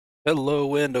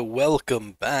Hello and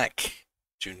welcome back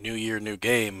to New Year, New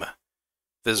Game.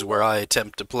 This is where I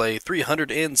attempt to play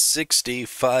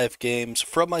 365 games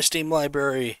from my Steam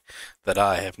library that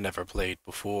I have never played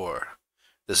before.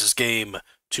 This is game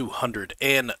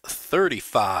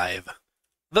 235,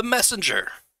 The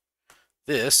Messenger.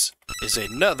 This is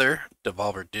another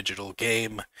Devolver Digital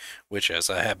game, which, as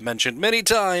I have mentioned many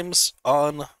times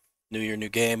on New Year, New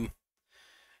Game,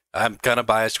 I'm kind of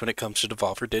biased when it comes to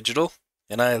Devolver Digital.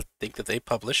 And I think that they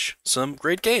publish some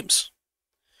great games.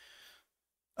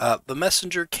 The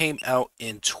Messenger came out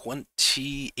in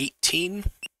 2018, I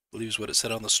believe is what it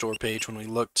said on the store page when we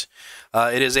looked.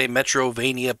 It is a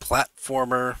Metrovania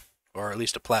platformer, or at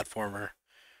least a platformer,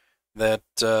 that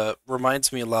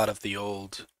reminds me a lot of the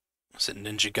old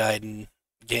Ninja Gaiden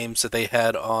games that they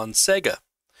had on Sega,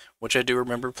 which I do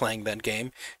remember playing that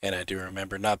game, and I do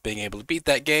remember not being able to beat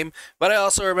that game, but I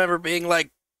also remember being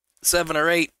like 7 or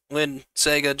 8 when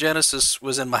Sega Genesis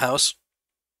was in my house.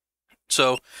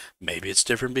 So maybe it's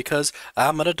different because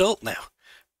I'm an adult now.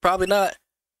 Probably not,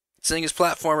 seeing as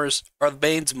platformers are the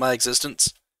banes of my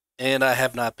existence, and I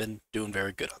have not been doing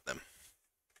very good on them.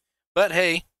 But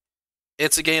hey,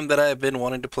 it's a game that I have been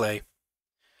wanting to play,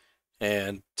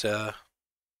 and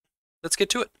let's get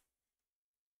to it.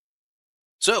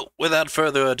 So, without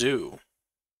further ado,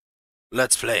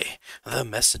 let's play The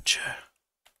Messenger.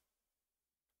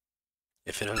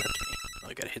 If it'll let me.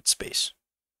 I gotta hit space.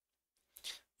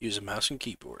 Use a mouse and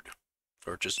keyboard.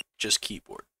 Or just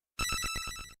keyboard.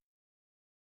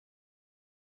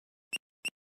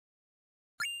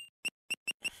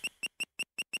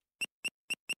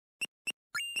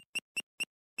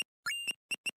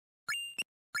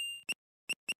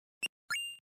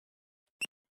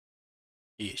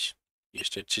 Yes. Yes,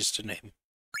 that's just a name.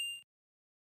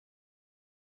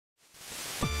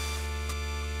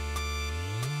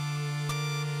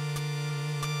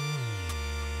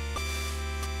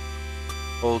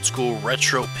 Old school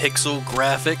retro pixel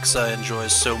graphics I enjoy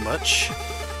so much.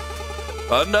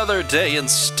 Another day and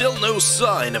still no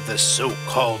sign of this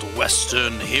so-called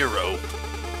Western hero.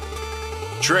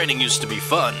 Training used to be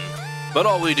fun, but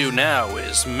all we do now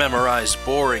is memorize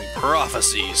boring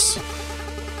prophecies.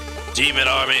 Demon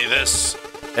army this,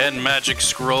 and magic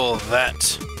scroll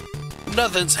that.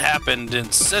 Nothing's happened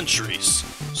in centuries,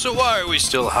 so why are we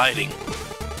still hiding?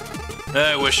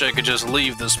 I wish I could just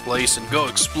leave this place and go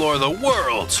explore the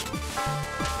world.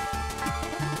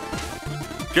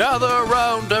 Gather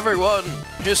around, everyone.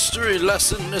 History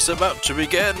lesson is about to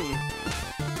begin.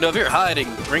 Now, if you're hiding,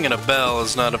 ringing a bell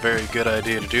is not a very good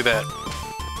idea to do that.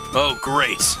 Oh,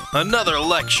 great. Another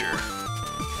lecture.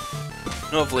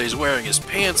 Hopefully he's wearing his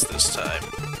pants this time.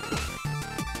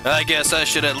 I guess I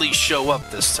should at least show up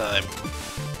this time.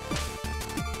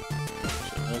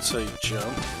 So that's how you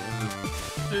jump.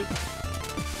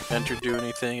 Enter, do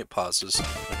anything, it pauses.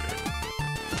 Okay.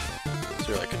 Is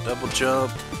there like a double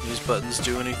jump? These buttons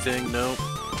do anything? Nope.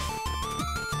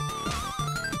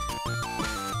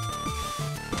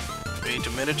 Wait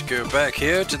a minute to go back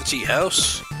here to the tea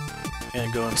house.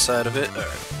 Can't go inside of it.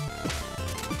 Alright.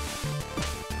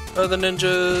 Other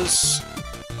ninjas.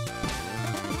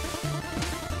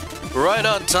 Right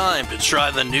on time to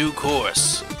try the new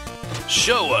course.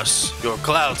 Show us your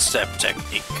cloud step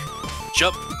technique.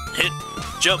 Jump, hit,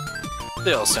 jump.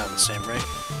 They all sound the same, right?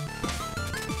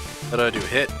 How do I do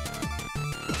hit?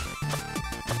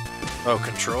 Oh,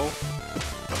 control.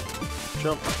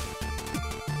 Jump.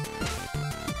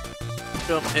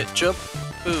 Jump, hit, jump.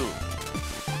 Ooh.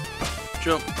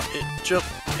 Jump, hit, jump,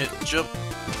 hit, jump.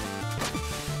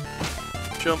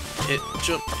 Jump, hit,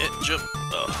 jump, hit, jump.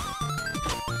 Oh.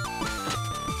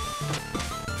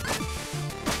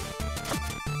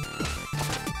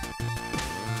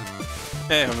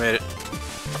 Hey, I made it.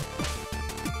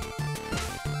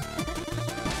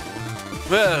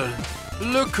 Well,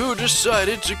 look who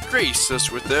decided to grace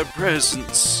us with their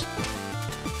presence.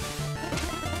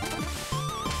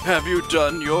 Have you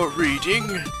done your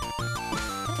reading?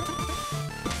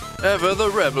 Ever the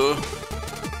rebel.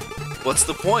 What's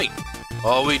the point?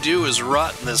 All we do is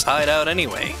rot in this hideout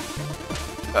anyway.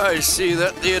 I see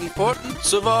that the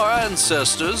importance of our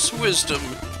ancestors' wisdom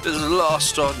is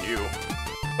lost on you.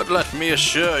 But let me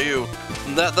assure you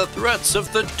that the threats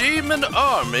of the demon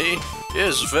army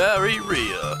is very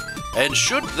real, and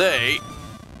should they...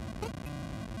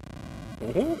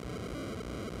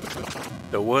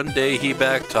 The one day he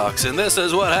backtalks, and this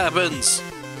is what happens.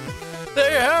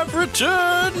 They have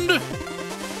returned!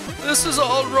 This is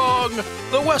all wrong.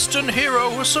 The Western hero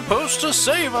was supposed to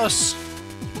save us.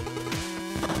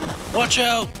 Watch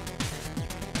out!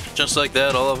 Just like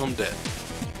that, all of them dead.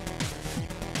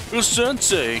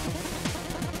 Sensei,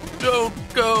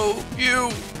 Don't go!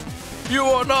 You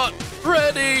are not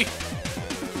ready!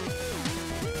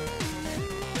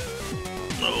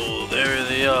 Oh, there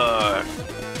they are.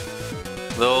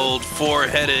 The old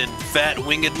four-headed,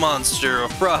 fat-winged monster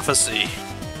of prophecy.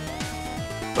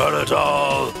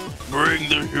 Baratal, bring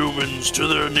the humans to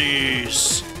their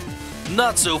knees.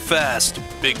 Not so fast,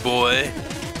 big boy.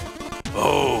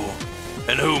 Oh,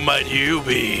 and who might you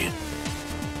be?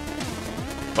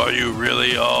 Are you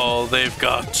really all they've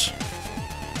got?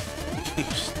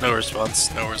 No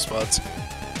response, no response.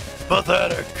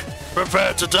 Pathetic.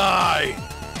 Prepare to die.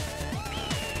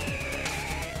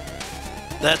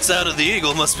 That sound of the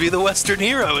eagle must be the Western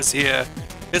heroes here.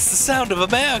 It's the sound of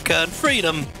America and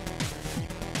freedom.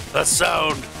 That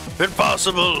sound,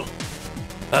 impossible.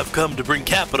 I've come to bring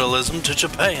capitalism to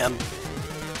Japan.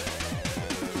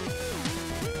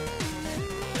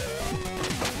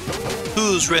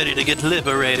 Who's ready to get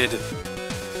liberated?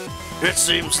 It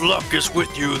seems luck is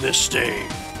with you this day.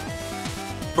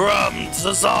 From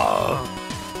Caesar.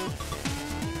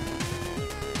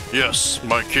 Yes,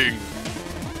 my king.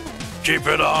 Keep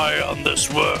an eye on this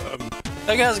worm.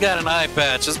 That guy's got an eye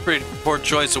patch. That's a pretty poor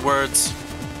choice of words.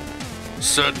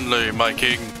 Certainly, my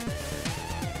king.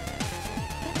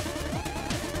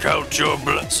 Count your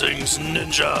blessings,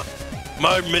 ninja.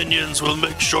 My minions will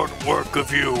make short work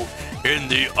of you in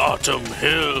the Autumn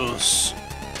Hills.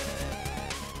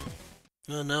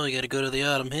 Oh no, we gotta go to the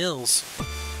Autumn Hills.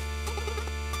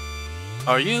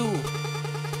 Are you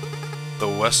the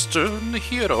Western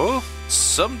hero?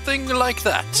 Something like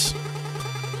that.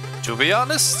 To be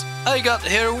honest, I got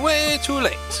here way too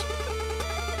late.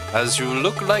 As you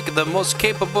look like the most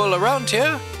capable around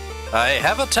here, I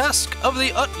have a task of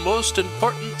the utmost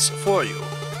importance for you.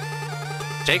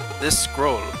 Take this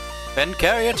scroll and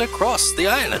carry it across the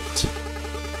island.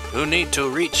 You need to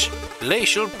reach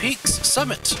Glacial Peak's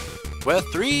summit, where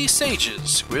 3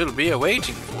 sages will be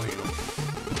awaiting for you.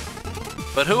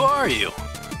 But who are you?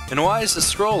 And why is the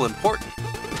scroll important?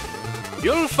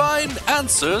 You'll find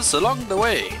answers along the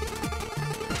way.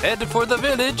 Head for the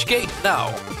village gate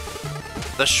now.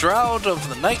 The Shroud of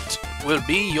the Night will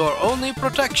be your only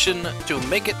protection to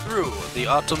make it through the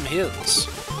Autumn Hills.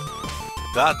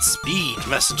 Godspeed,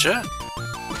 messenger.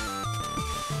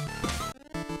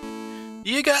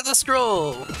 You got the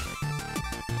scroll.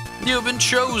 You've been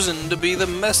chosen to be the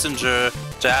messenger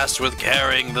tasked with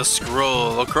carrying the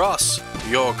scroll across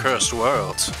your cursed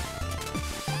world.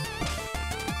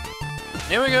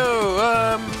 Here we go,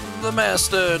 I'm the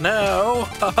master now.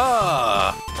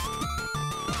 Haha!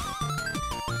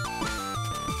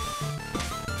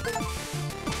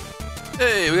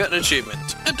 Hey, we got an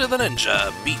achievement. Enter the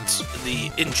ninja. Beat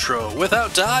the intro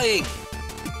without dying.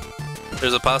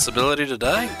 There's a possibility to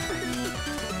die?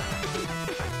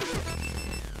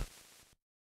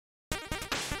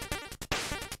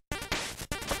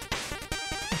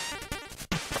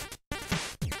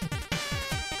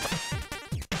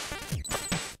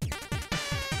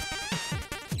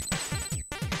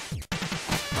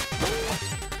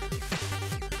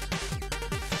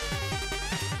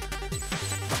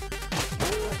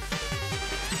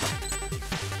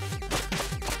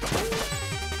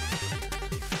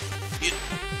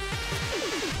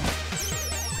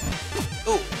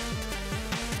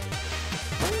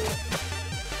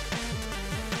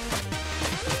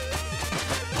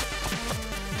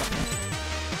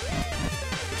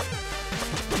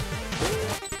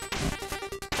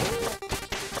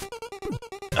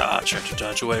 Ah, tried to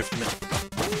dodge away from it.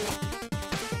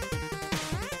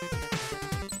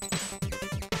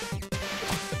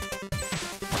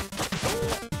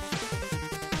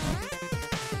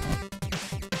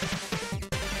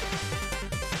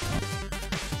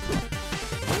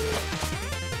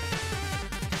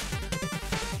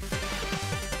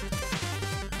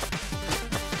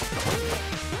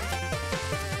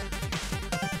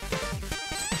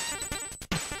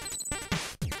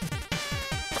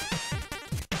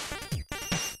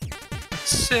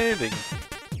 Saving.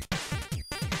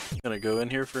 Gonna go in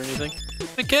here for anything?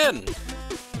 Again!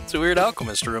 It's a weird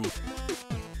alchemist room.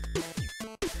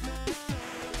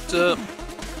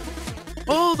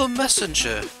 Oh, the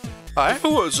messenger. I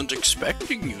wasn't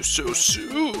expecting you so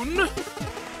soon.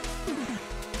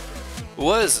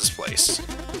 What is this place?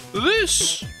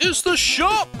 This is the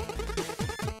shop!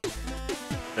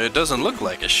 It doesn't look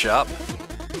like a shop.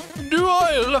 Do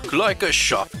I look like a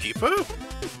shopkeeper?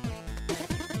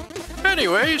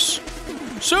 Anyways,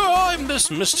 so I'm this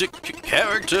mystic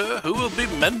character who will be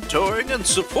mentoring and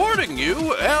supporting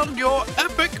you and your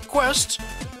epic quest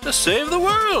to save the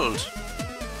world.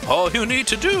 All you need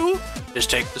to do is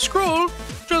take the scroll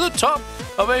to the top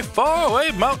of a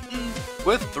faraway mountain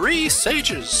with 3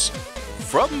 sages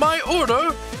from my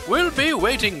order will be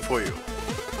waiting for you.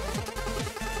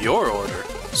 Your order?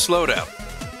 Slow down.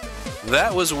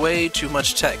 That was way too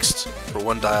much text for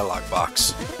one dialogue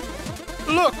box.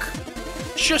 Look!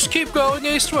 Just keep going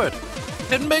eastward,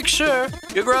 and make sure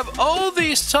you grab all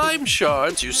these time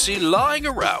shards you see lying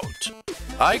around.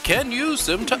 I can use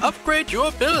them to upgrade your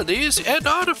abilities and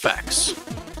artifacts.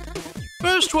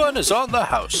 First one is on the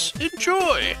house.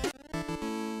 Enjoy!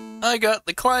 I got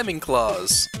the climbing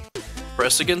claws.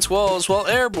 Press against walls while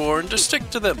airborne to stick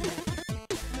to them.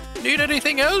 Need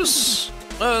anything else?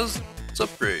 Let's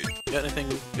upgrade. Got anything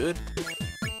good?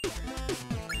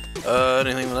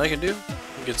 Anything that I can do?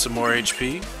 Get some more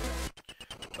HP.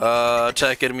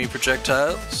 Attack enemy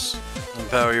projectiles.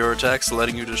 Empower your attacks,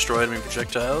 letting you destroy enemy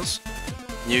projectiles.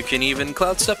 You can even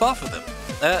cloud step off of them.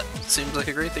 That seems like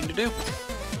a great thing to do.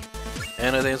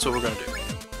 And I think that's what we're gonna do.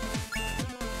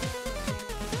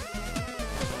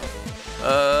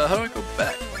 How do I go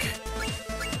back?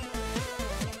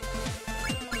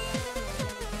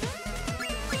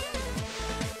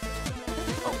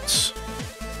 Alt.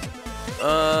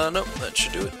 Nope, that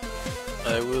should do it.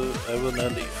 I will now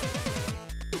leave.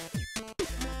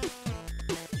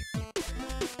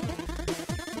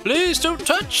 Please don't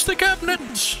touch the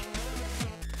cabinet!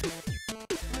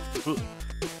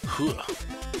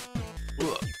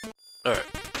 Alright.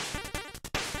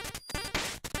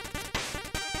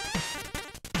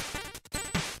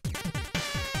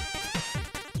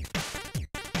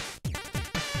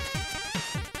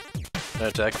 Can I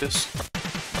attack this?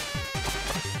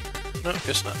 No,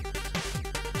 guess not.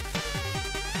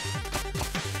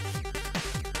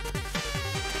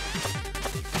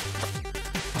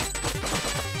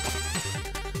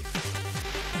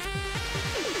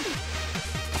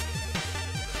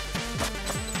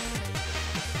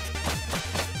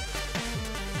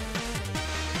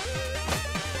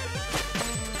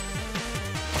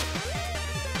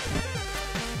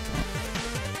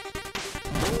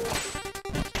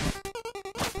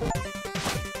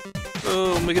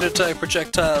 Boom, we can attack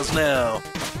projectiles now.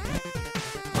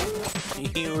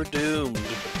 You're doomed.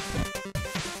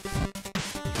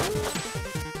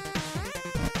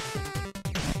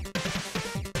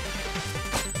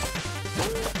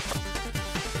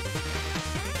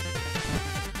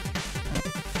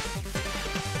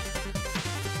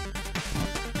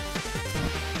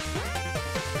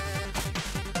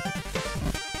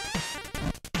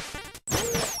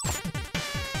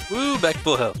 Woo, back to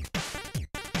full health.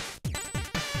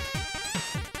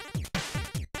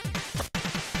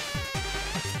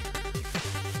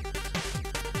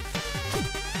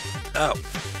 Oh.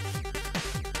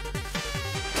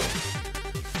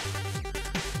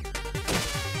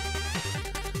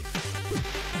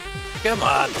 Come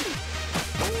on.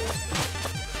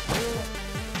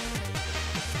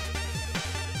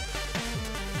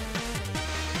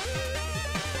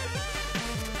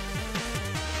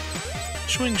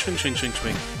 Swing, swing, swing, swing,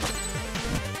 swing.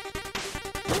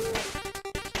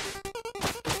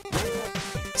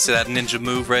 See that ninja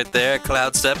move right there?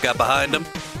 Cloud Step got behind him.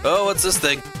 Oh, what's this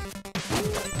thing?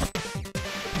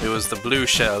 It was the blue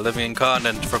shell living in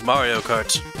continent from Mario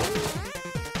Kart.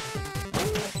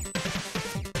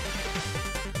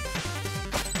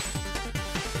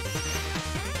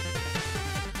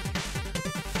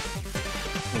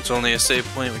 It's only a save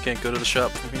point, we can't go to the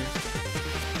shop from here.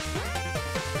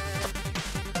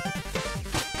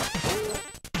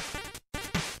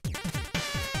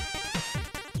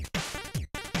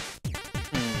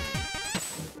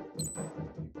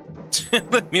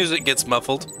 The music gets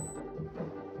muffled.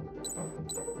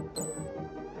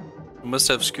 We must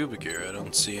have scuba gear. I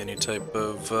don't see any type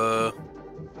of,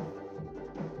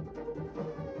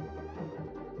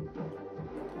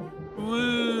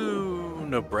 Woo!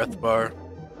 No breath bar.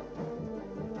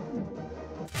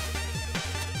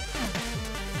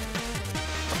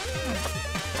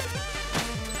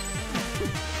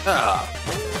 Ah!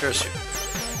 Curse you.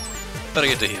 Better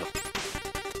get to heal.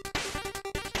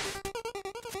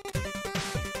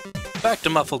 Back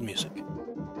to muffled music.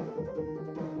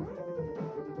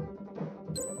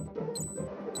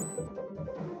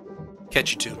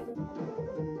 Catchy tune.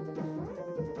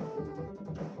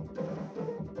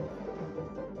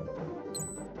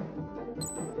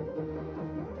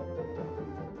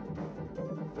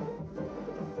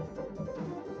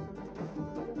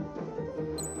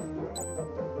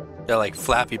 Got like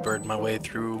Flappy Bird my way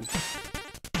through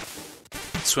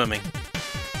swimming.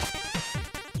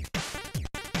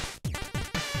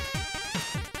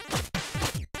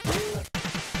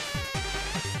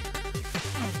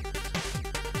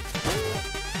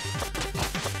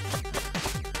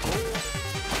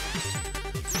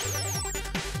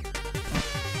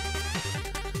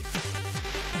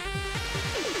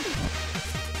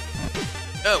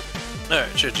 Oh,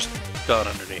 alright, should've just gone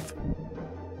underneath.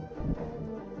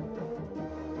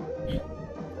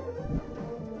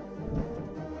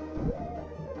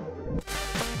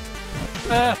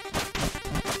 Ah!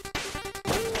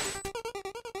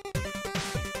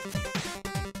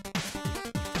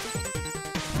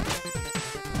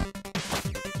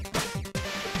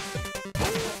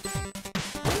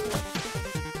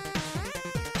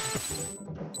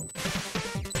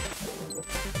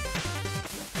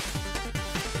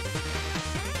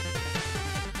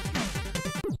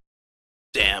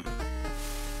 Damn.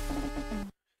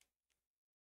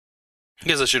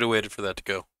 Guess I should have waited for that to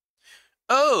go.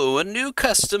 Oh, a new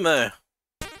customer.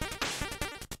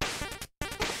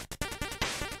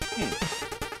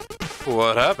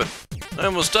 What happened? I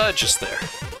almost died just there.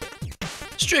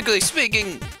 Strictly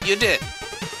speaking, you did.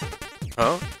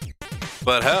 Huh?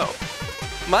 But how?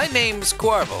 My name's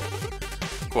Quarble.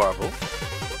 Quarble?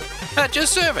 At your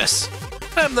service.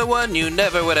 I'm the one you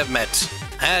never would have met.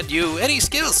 Had you any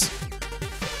skills?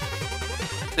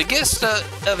 The gist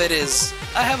of it is,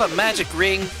 I have a magic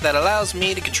ring that allows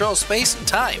me to control space and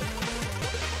time.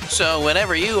 So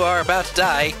whenever you are about to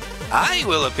die, I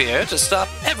will appear to stop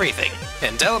everything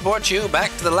and teleport you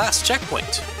back to the last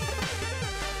checkpoint.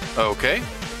 Okay,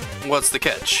 what's the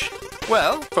catch?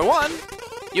 Well, for one,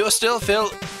 you'll still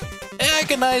feel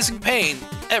agonizing pain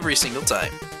every single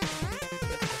time.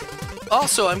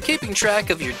 Also, I'm keeping track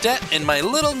of your debt in my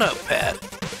little notepad.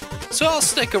 So I'll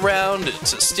stick around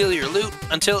to steal your loot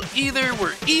until either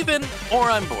we're even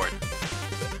or I'm bored.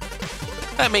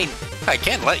 I mean, I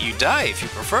can let you die if you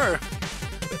prefer.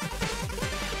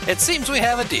 It seems we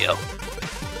have a deal.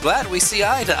 Glad we see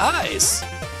eye to eyes.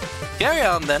 Carry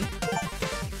on then.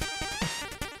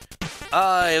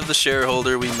 Eye of the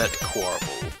shareholder, we met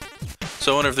Quarble.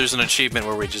 So I wonder if there's an achievement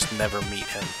where we just never meet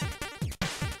him.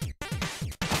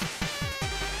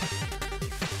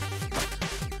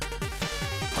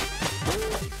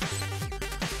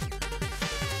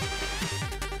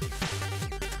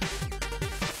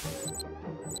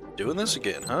 Doing this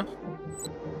again, huh?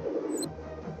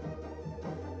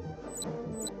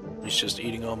 He's just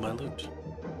eating all my loot.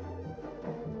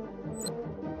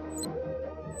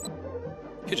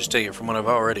 Could just take it from what I've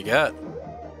already got.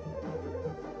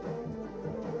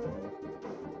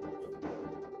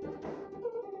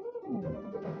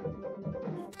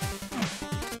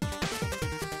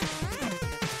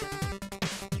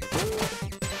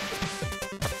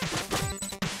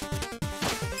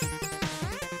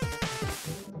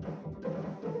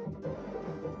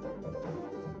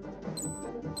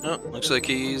 Oh, looks like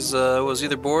he's was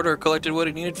either bored or collected what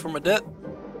he needed from a debt.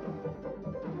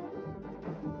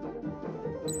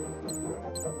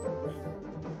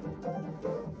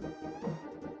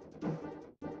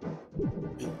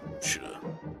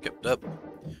 Should've kept up.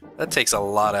 That takes a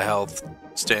lot of health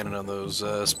standing on those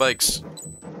spikes.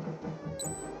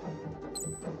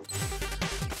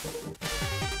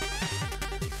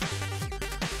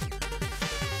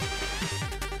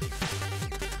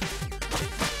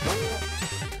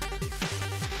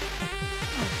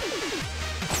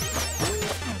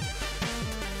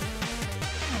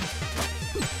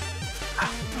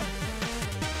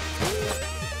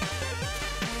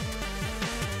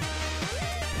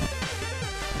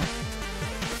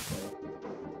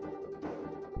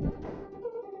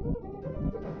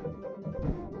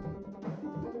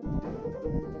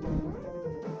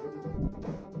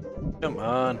 Come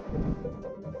on.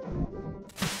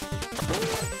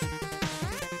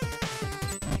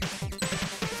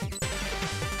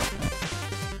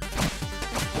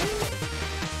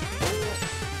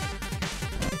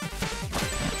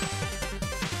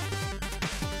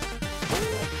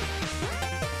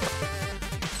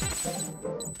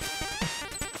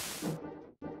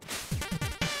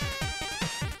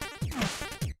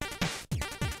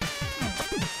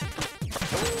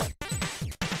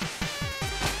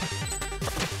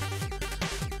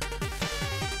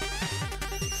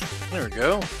 There we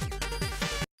go.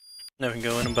 Now we can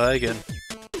go in and buy again.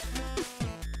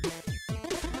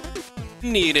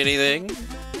 Need anything?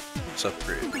 Let's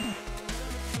upgrade.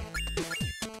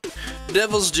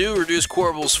 Devil's Due reduce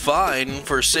Quarble's fine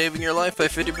for saving your life by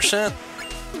 50%.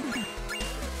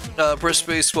 Press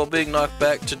space while being knocked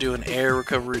back to do an air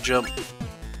recovery jump.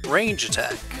 Range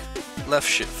attack. Left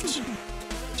shift.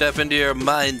 Tap into your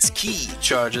mind's key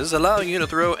charges, allowing you to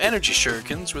throw energy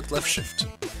shurikens with left shift.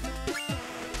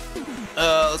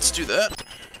 Let's do that.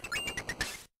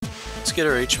 Let's get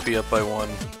our HP up by 1.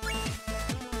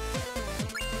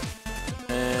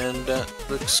 And that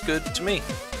looks good to me.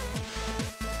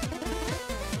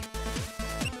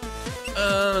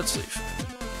 Let's leave.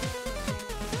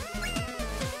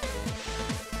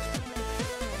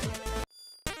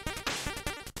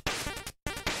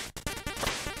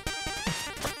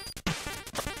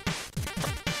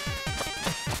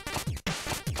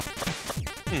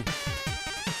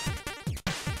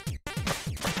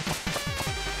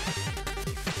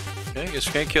 Okay, I guess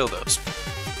you can't kill those.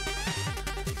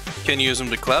 Can use them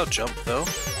to cloud jump, though.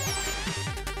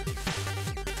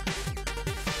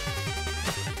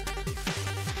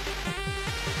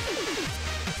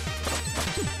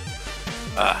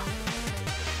 Ah.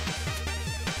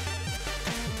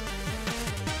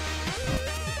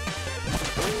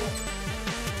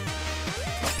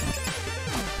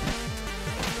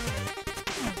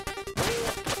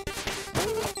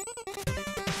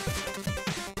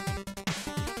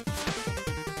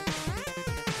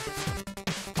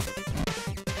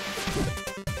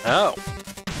 Oh.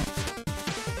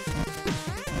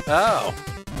 Oh.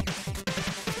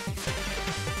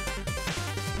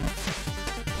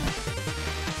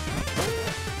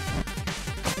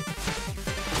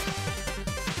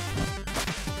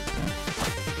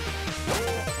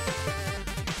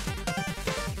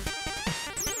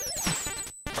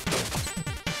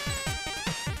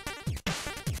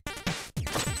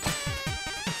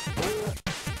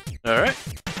 All right.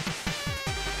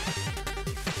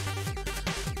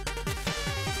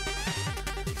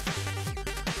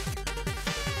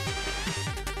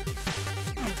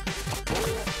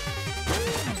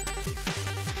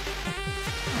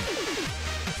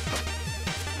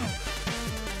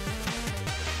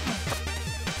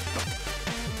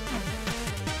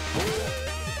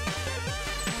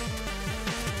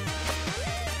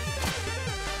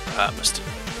 Ah, missed it.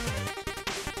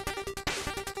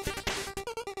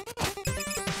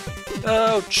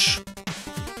 Ouch.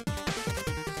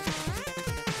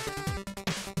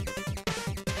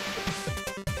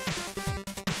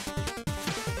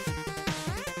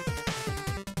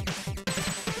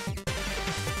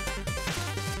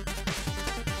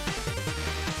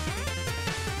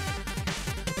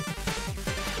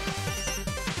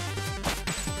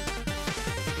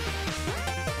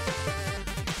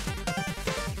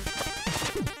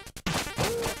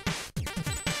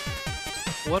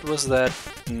 What was that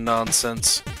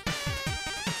nonsense?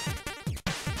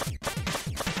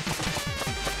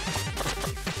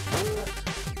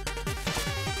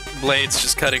 Blade's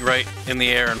just cutting right in the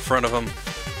air in front of him.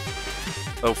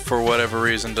 Oh, for whatever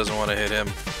reason, doesn't want to hit him.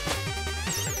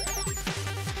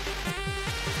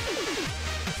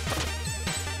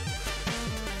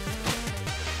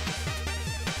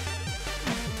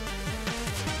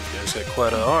 You guys got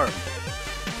quite an arm.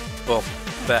 Well,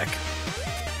 back.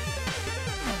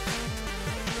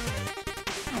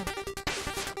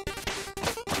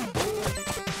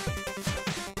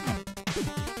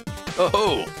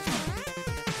 Oh!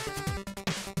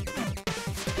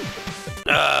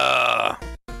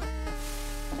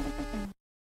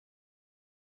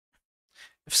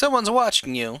 If someone's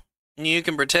watching you, you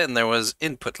can pretend there was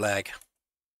input lag.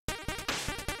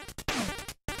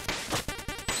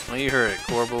 Well, you heard it.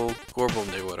 Gorbel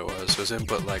knew what it was. It was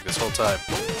input lag this whole time.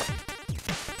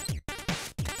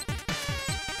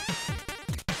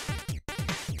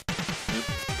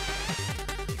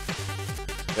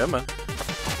 Come on.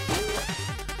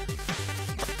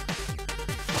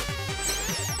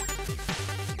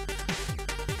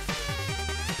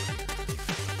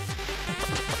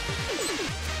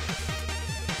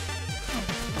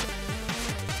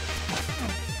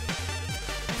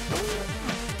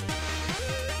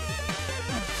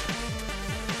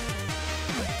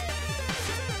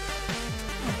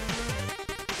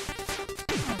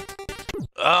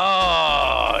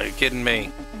 Oh, you're kidding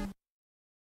me.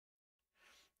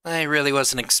 I really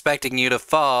wasn't expecting you to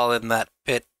fall in that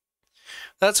pit.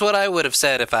 That's what I would have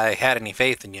said if I had any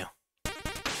faith in you.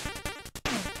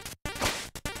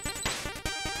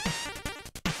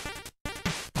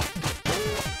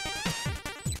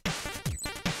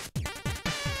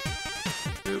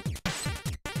 Oop.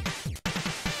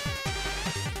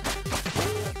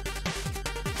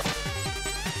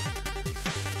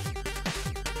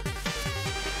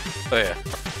 Oh yeah,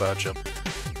 cloud jump.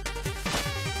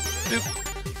 Oop.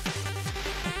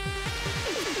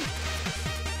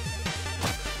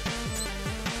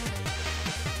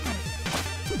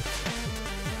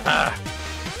 Ah.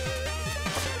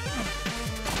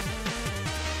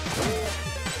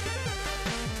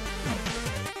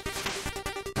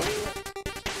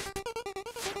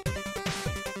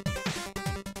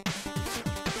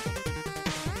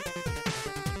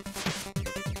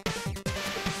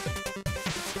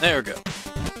 There we go.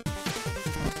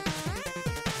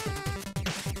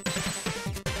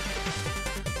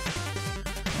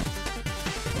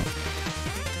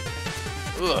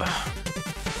 Ugh.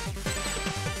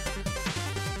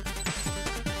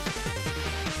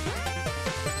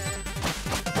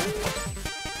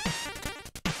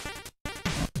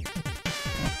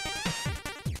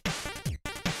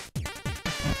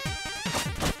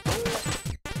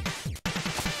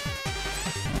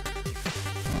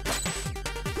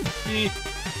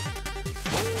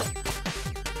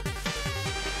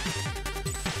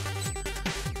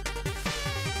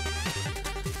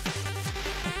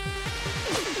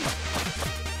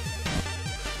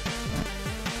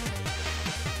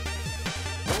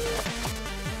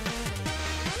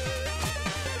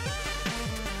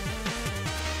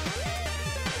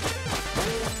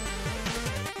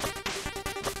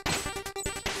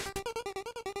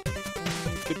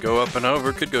 Could go up and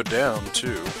over, could go down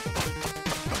too.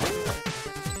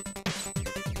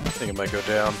 I think it might go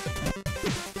down.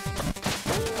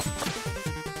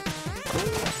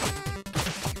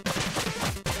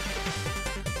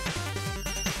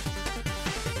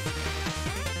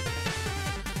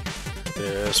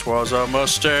 This was a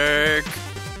mistake.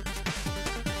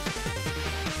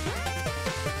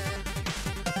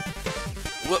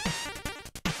 Whoop.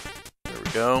 There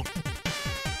we go.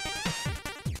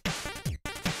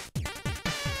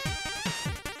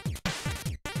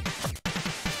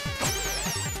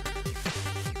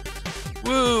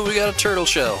 Woo, we got a turtle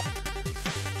shell.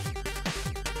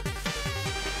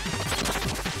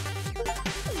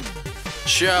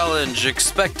 Challenge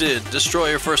expected.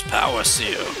 Destroy your first power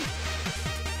seal.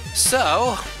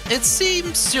 So, it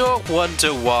seems you're one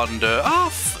to wander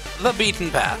off the beaten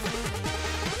path.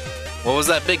 What was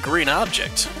that big green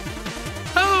object?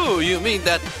 Oh, you mean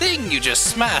that thing you just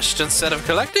smashed instead of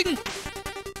collecting?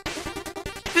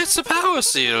 It's a power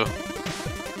seal.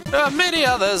 There are many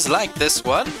others like this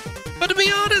one, but to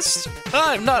be honest,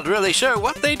 I'm not really sure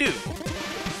what they do.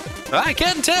 I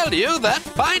can tell you that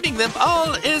finding them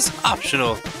all is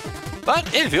optional.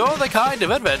 But if you're the kind of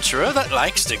adventurer that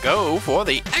likes to go for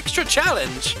the extra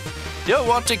challenge, you'll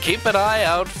want to keep an eye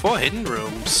out for hidden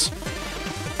rooms.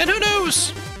 And who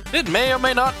knows, it may or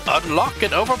may not unlock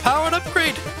an overpowered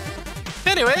upgrade.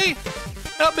 Anyway,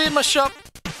 I'll be in my shop.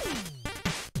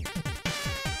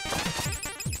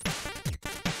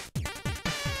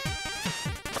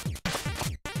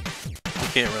 You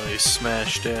can't really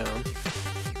smash down.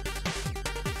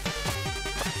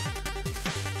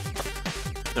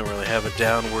 Don't really have a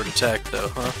downward attack though,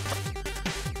 huh?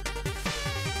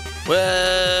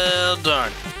 Well,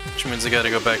 darn. Which means I gotta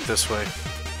go back this way.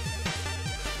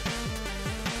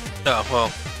 Oh,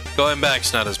 well, going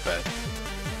back's not as bad.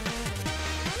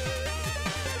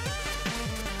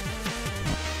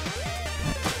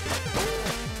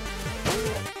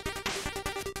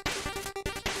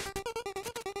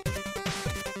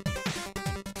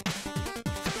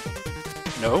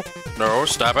 No, no,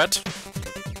 stop it.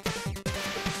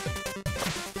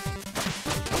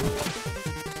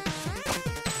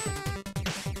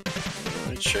 Let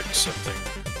me check something.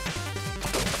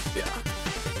 Yeah.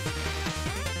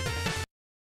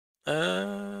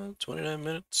 29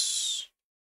 minutes.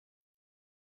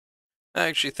 I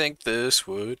actually think this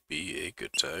would be a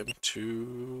good time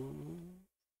to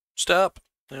stop.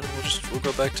 And we'll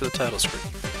go back to the title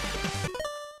screen.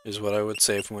 Is what I would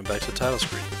say if we went back to the title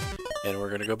screen. And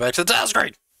we're gonna go back to the title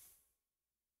screen!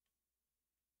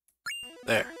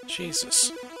 There.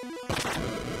 Jesus.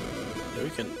 Yeah, we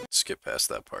can skip past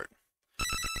that part.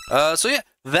 So yeah,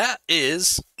 that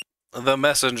is The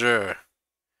Messenger.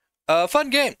 Fun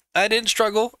game. I didn't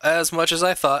struggle as much as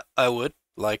I thought I would,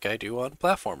 like I do on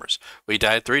platformers. We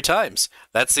died 3 times.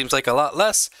 That seems like a lot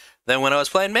less than when I was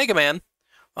playing Mega Man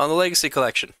on the Legacy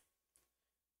Collection.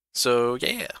 So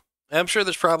yeah, I'm sure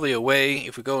there's probably a way,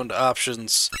 if we go into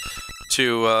options,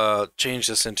 to change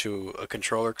this into a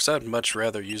controller, because I'd much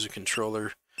rather use a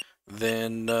controller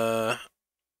than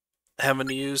having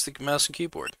to use the mouse and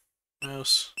keyboard.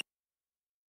 Mouse.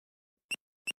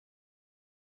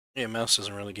 Yeah, mouse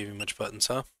doesn't really give you much buttons,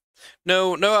 huh?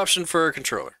 No option for a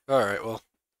controller. Alright, well,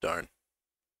 darn.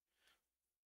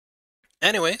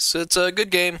 Anyways, it's a good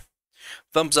game.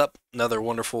 Thumbs up. Another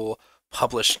wonderful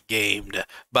published game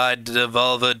by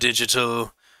Devolver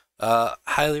Digital.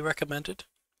 Highly recommended.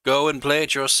 Go and play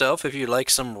it yourself if you like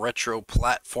some retro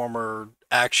platformer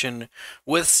action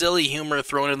with silly humor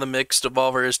thrown in the mix.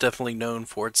 Devolver is definitely known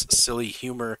for its silly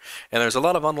humor, and there's a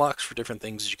lot of unlocks for different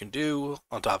things you can do,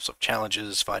 on top of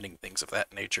challenges, finding things of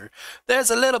that nature.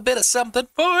 There's a little bit of something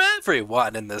for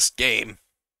everyone in this game.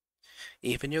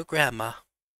 Even your grandma.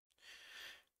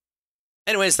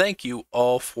 Anyways, thank you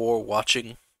all for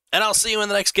watching, and I'll see you in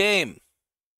the next game.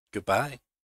 Goodbye.